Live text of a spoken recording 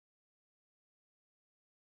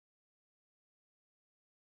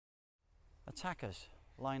attackers.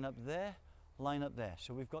 Line up there, line up there.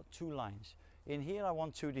 So we've got two lines. In here I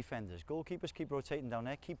want two defenders. Goalkeepers keep rotating down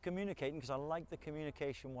there, keep communicating, because I like the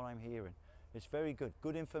communication, what I'm hearing. It's very good.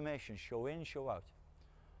 Good information, show in, show out.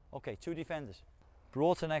 Okay, two defenders.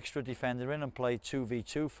 Brought an extra defender in and played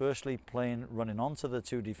 2v2. Firstly running onto the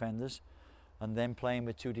two defenders, and then playing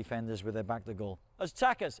with two defenders with their back to goal. As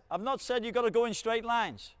attackers, I've not said you've got to go in straight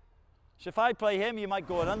lines. So if I play him, you might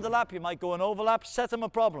go an underlap, you might go an overlap, set him a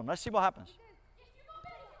problem. Let's see what happens.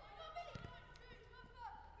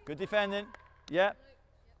 Good defending, yeah.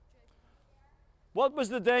 What was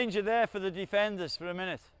the danger there for the defenders for a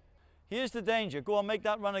minute? Here's the danger. Go on, make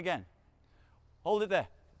that run again. Hold it there.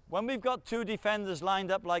 When we've got two defenders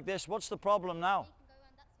lined up like this, what's the problem now?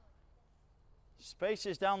 Space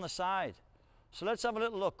is down the side. So let's have a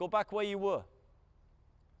little look. Go back where you were.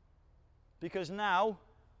 Because now,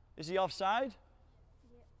 is he offside?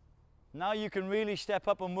 Yep. Now you can really step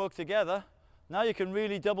up and work together. Now you can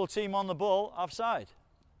really double team on the ball offside.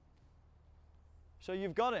 So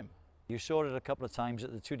you've got him. You saw it a couple of times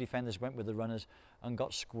that the two defenders went with the runners and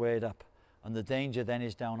got squared up. And the danger then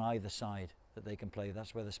is down either side that they can play.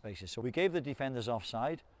 That's where the space is. So we gave the defenders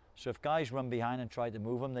offside. So if guys run behind and try to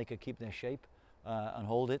move them, they could keep their shape and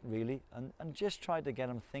hold it really. And just try to get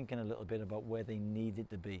them thinking a little bit about where they need it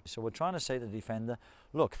to be. So we're trying to say to the defender,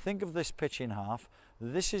 look, think of this pitch in half.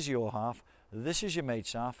 This is your half. This is your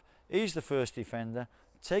mate's half. He's the first defender.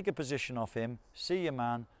 Take a position off him. See your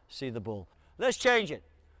man. See the ball. Let's change it.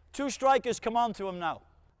 Two strikers come on to him now.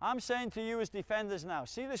 I'm saying to you as defenders now,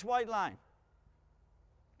 see this white line?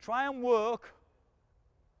 Try and work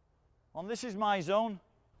on this is my zone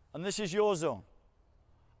and this is your zone.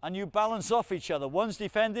 And you balance off each other. One's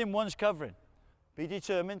defending, one's covering. Be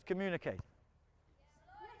determined, communicate.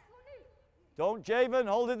 Don't, Javen,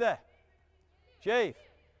 hold it there. Jave,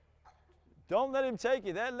 don't let him take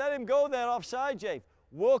you there. Let him go there offside, Jave.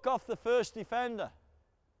 Work off the first defender.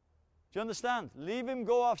 Do you understand? Leave him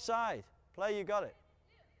go offside. Play, you got it.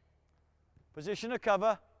 Position of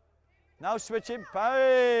cover. Now switch him.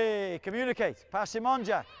 Hey, communicate. Pass him on,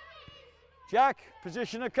 Jack. Jack,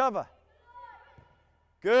 position of cover.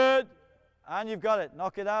 Good. And you've got it.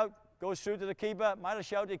 Knock it out. Goes through to the keeper. Might have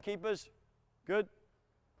shouted keepers. Good.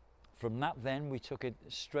 From that then we took it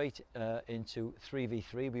straight into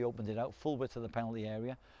 3v3. We opened it out full width of the penalty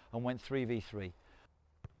area and went 3v3.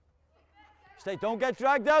 Stay, don't get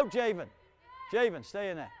dragged out, Javen. Javen,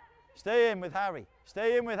 stay in there. Stay in with Harry.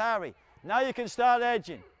 Stay in with Harry. Now you can start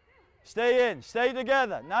edging. Stay in, stay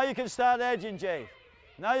together. Now you can start edging, Jave.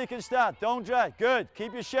 Now you can start, don't drag. Good,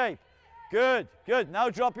 keep your shape. Good, good.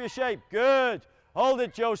 Now drop your shape. Good. Hold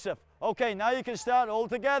it, Joseph. Okay, now you can start all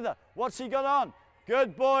together. What's he got on?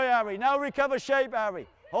 Good boy, Harry. Now recover shape, Harry.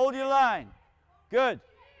 Hold your line. Good,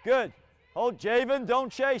 good. Hold, Javen,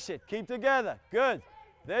 don't chase it. Keep together. Good.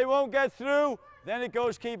 They won't get through. Then it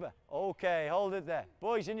goes keeper. Okay, hold it there.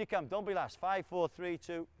 Boys, in you come. Don't be last. 5, 4, 3,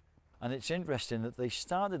 2. And it's interesting that they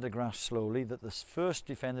started to grasp slowly that the first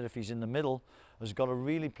defender, if he's in the middle, has got to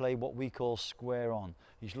really play what we call square on.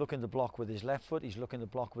 He's looking to block with his left foot, he's looking to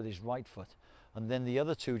block with his right foot. And then the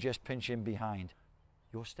other two just pinch in behind.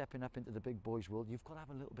 You're stepping up into the big boys' world. You've got to have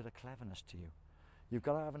a little bit of cleverness to you. You've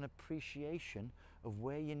got to have an appreciation of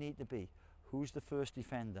where you need to be. Who's the first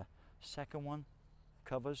defender? Second one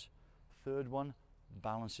covers, third one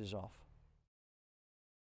balances off.